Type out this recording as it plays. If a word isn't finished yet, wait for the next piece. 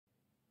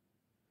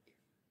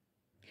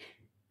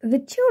The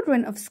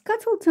children of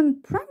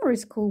Scuttleton Primary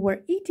School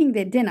were eating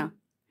their dinner,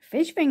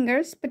 fish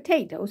fingers,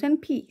 potatoes,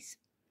 and peas.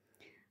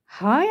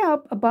 High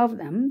up above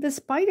them, the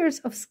spiders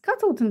of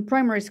Scuttleton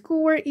Primary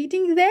School were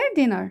eating their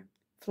dinner,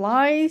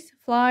 flies,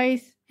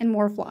 flies, and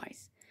more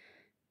flies.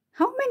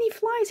 "How many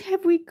flies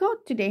have we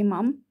got today,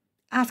 Mum?"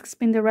 asked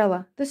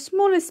Spinderella, the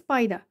smallest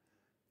spider.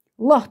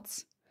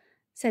 "Lots,"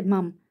 said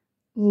Mum.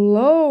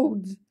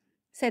 "Loads,"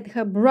 said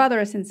her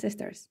brothers and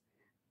sisters.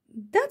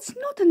 "That's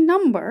not a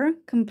number,"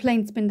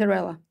 complained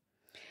Spinderella.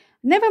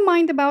 "Never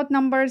mind about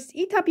numbers.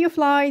 Eat up your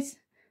flies,"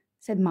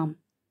 said Mum.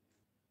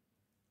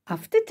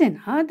 After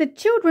dinner, the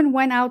children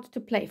went out to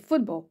play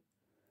football.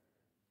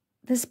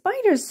 The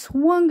spiders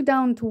swung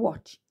down to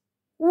watch.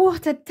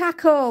 "What a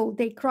tackle!"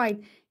 they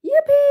cried.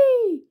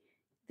 "Yippee!"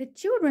 The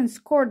children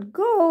scored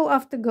goal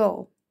after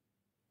goal.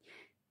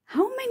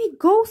 "How many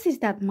goals is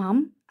that,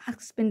 Mum?"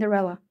 asked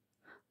Spinderella.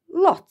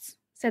 "Lots,"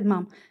 said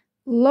Mum.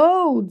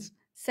 "Loads,"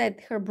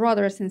 said her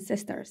brothers and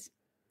sisters.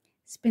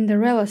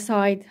 Spinderella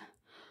sighed.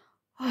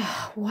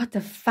 "Oh, what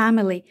a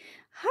family!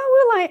 How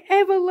will I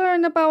ever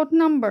learn about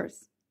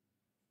numbers?"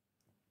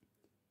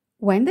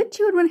 When the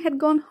children had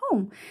gone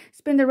home,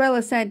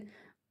 Spinderella said,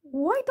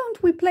 "Why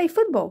don't we play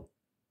football?"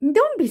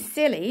 "Don't be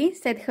silly,"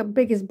 said her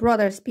biggest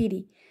brother,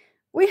 Speedy.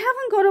 "We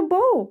haven't got a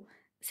ball,"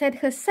 said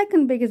her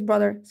second biggest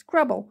brother,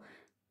 Scrabble.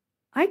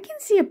 "I can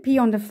see a pea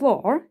on the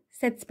floor,"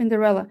 said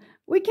Spinderella.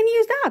 "We can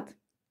use that."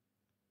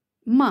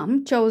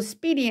 Mum chose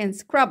Speedy and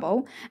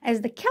Scrabble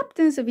as the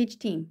captains of each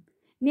team.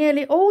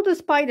 Nearly all the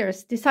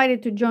spiders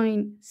decided to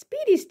join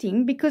Speedy's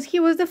team because he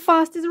was the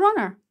fastest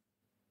runner.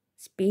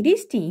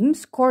 Speedy's team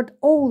scored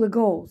all the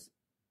goals.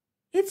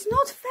 "It's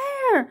not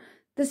fair,"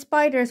 the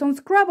spiders on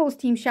Scrabble's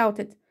team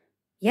shouted.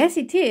 "Yes,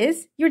 it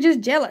is. You're just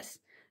jealous,"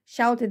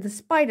 shouted the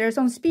spiders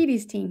on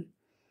Speedy's team.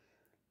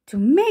 To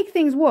make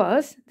things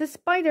worse, the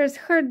spiders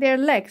hurt their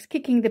legs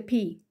kicking the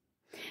pea.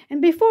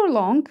 And before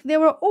long, they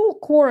were all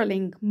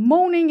quarreling,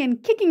 moaning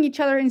and kicking each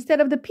other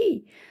instead of the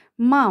pea.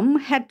 Mum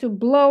had to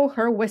blow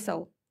her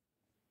whistle.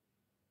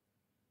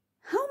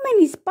 "How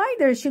many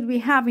spiders should we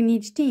have in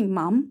each team,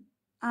 Mum?"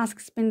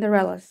 asked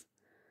Spinderella's.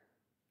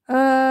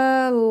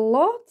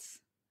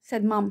 Lots,"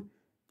 said Mum.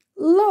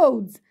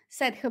 "Loads,"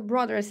 said her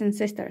brothers and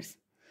sisters.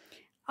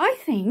 "I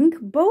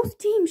think both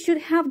teams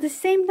should have the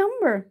same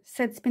number,"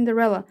 said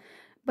Spinderella,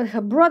 but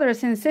her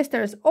brothers and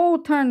sisters all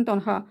turned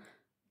on her.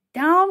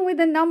 "Down with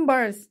the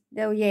numbers,"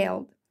 they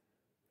yelled.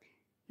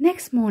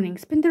 Next morning,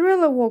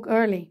 Spinderella woke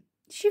early.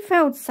 She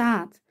felt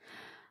sad.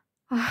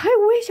 "I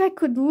wish I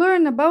could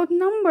learn about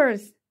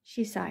numbers,"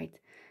 she sighed.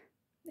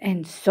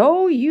 "And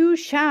so you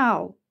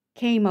shall,"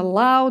 came a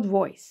loud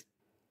voice.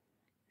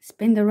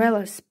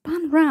 Spinderella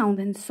spun round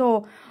and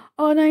saw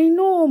an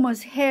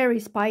enormous hairy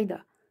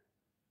spider.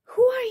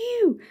 "Who are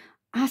you?"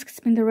 asked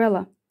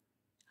Spinderella.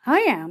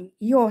 "I am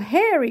your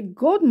hairy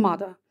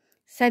godmother,"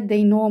 said the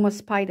enormous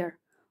spider.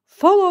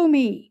 "Follow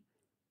me."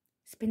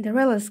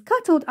 Spinderella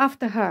scuttled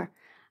after her,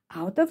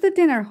 out of the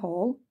dinner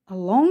hall,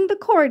 along the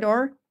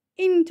corridor,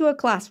 into a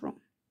classroom,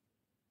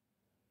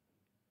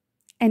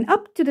 and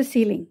up to the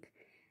ceiling.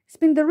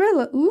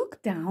 Spinderella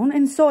looked down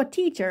and saw a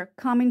teacher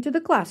come into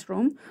the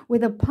classroom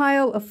with a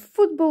pile of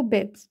football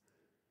bibs.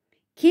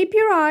 "Keep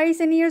your eyes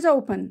and ears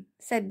open,"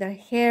 said the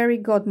hairy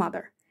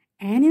godmother,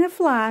 and in a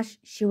flash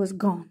she was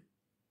gone.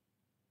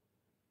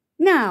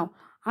 "Now,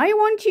 I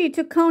want you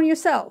to count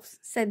yourselves,"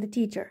 said the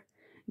teacher.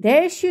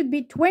 "There should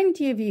be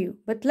 20 of you,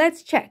 but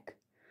let's check.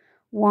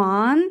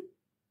 1,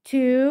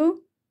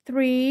 2,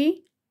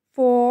 3,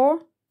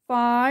 4,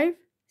 5,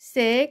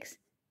 6,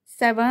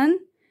 7,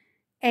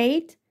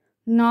 8,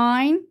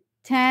 9,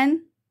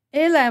 10,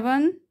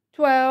 11,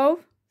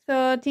 12,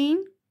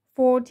 13,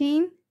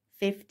 14,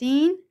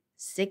 15,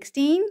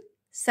 16,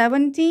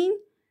 17,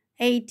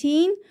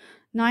 18,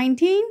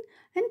 19,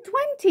 and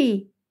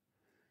 20.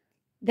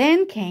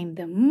 Then came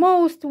the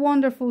most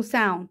wonderful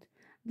sound.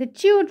 The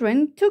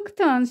children took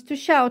turns to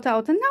shout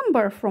out a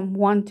number from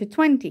 1 to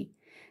 20.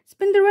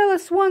 Spinderella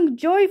swung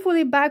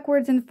joyfully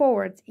backwards and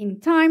forwards in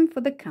time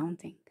for the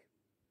counting.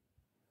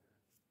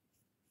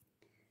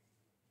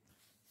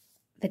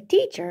 The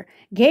teacher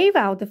gave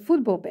out the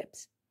football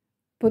bibs.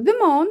 "Put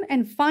them on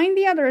and find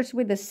the others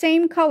with the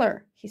same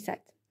color," he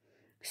said.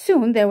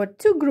 Soon there were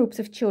 2 groups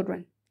of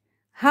children.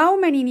 "How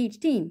many in each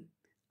team?"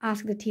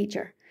 asked the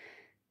teacher.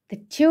 The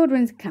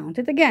children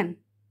counted again.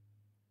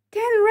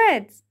 10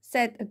 reds,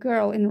 said a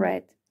girl in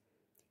red.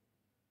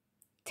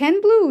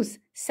 10 blues,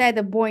 said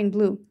a boy in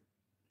blue.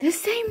 "The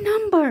same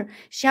number,"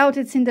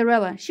 shouted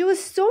Cinderella. She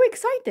was so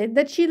excited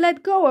that she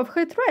let go of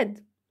her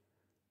thread.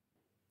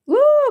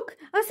 "Look,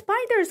 a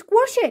spider,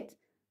 squash it!"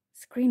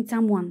 screamed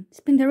someone.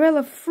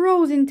 Spinderella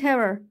froze in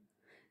terror.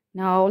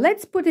 "No,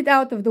 let's put it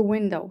out of the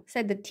window,"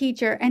 said the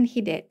teacher, and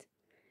he did.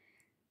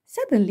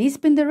 Suddenly,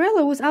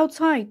 Spinderella was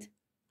outside.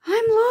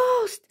 "I'm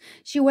lost,"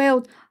 she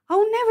wailed.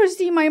 "I'll never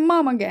see my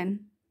mom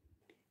again."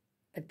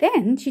 But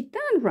then she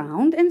turned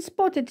round and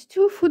spotted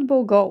 2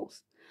 football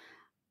goals.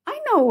 "I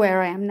know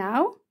where I am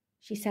now,"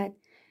 she said.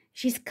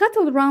 She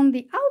scuttled round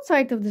the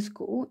outside of the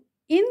school,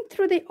 in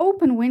through the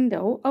open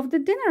window of the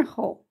dinner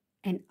hall,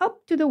 and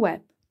up to the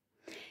web.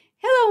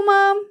 "Hello,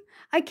 Mom.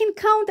 I can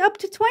count up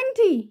to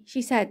 20,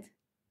 she said.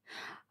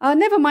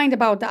 Never mind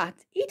about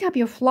that. Eat up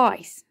your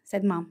flies,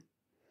 said Mom.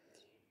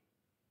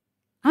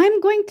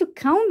 I'm going to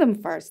count them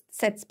first,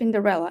 said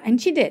Spinderella,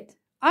 and she did.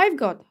 I've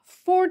got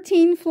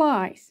 14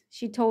 flies,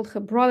 she told her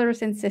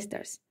brothers and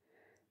sisters.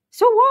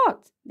 So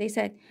what? They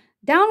said.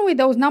 Down with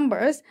those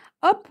numbers,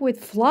 up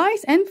with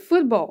flies and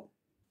football.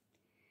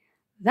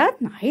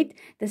 That night,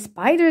 the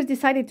spiders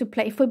decided to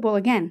play football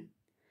again.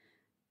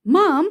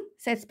 Mom,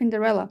 said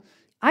Spinderella,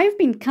 I've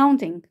been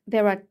counting.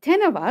 There are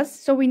 10 of us,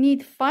 so we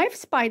need 5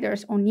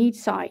 spiders on each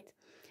side.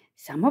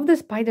 Some of the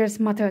spiders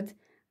muttered,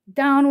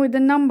 down with the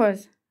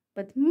numbers,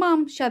 but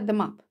Mom shut them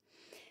up.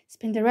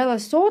 Spinderella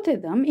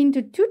sorted them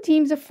into 2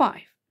 teams of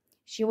 5.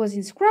 She was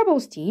in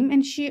Scrubble's team,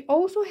 and she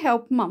also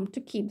helped Mom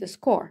to keep the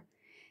score.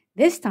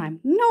 This time,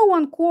 no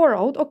one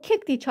quarreled or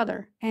kicked each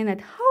other, and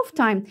at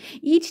halftime,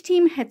 each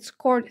team had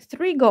scored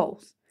 3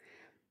 goals.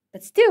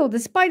 But still, the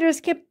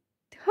spiders kept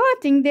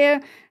hurting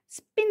their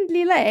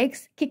spindly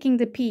legs, kicking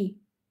the pea.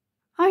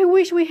 I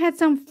wish we had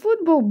some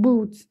football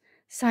boots,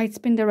 sighed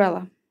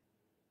Spinderella.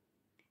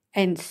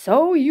 And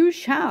so you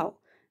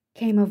shall,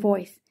 came a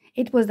voice.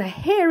 It was the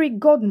hairy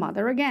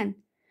godmother again.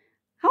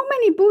 How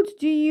many boots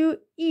do you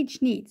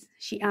each need?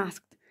 She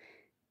asked.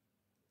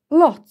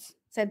 Lots,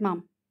 said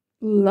Mum.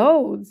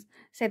 Loads,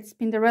 said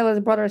Spinderella's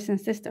brothers and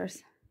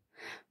sisters.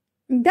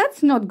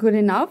 That's not good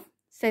enough,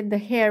 said the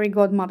hairy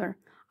godmother.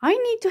 I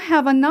need to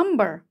have a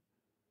number.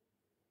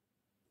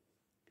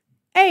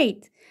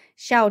 8,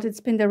 shouted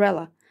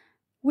Spinderella.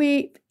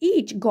 We've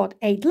each got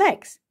 8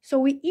 legs, so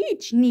we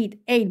each need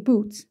 8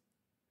 boots.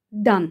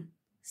 Done,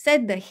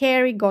 said the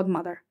hairy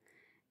godmother.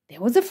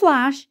 There was a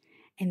flash,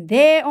 and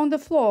there on the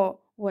floor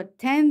were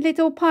 10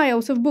 little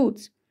piles of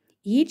boots.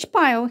 Each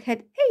pile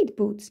had 8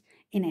 boots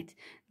in it.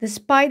 The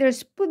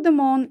spiders put them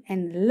on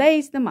and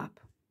laced them up.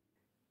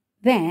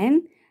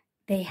 Then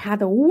they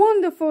had a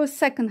wonderful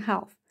second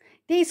half.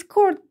 They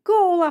scored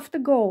goal after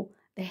goal.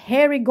 The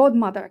hairy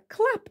godmother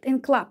clapped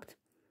and clapped.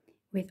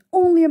 With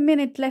only a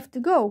minute left to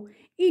go,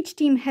 each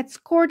team had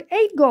scored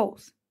 8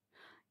 goals.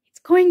 It's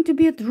going to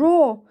be a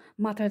draw,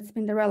 muttered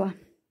Spinderella.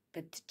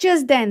 But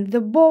just then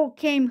the ball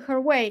came her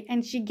way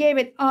and she gave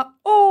it an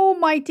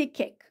almighty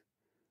kick.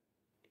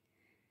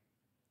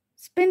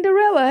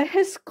 Spinderella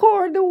has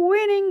scored the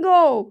winning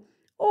goal.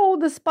 All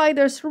the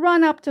spiders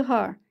ran up to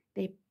her.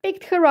 They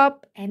picked her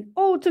up and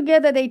all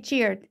together they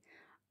cheered.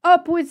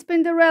 Up with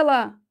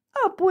Spinderella!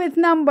 Up with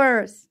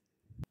numbers!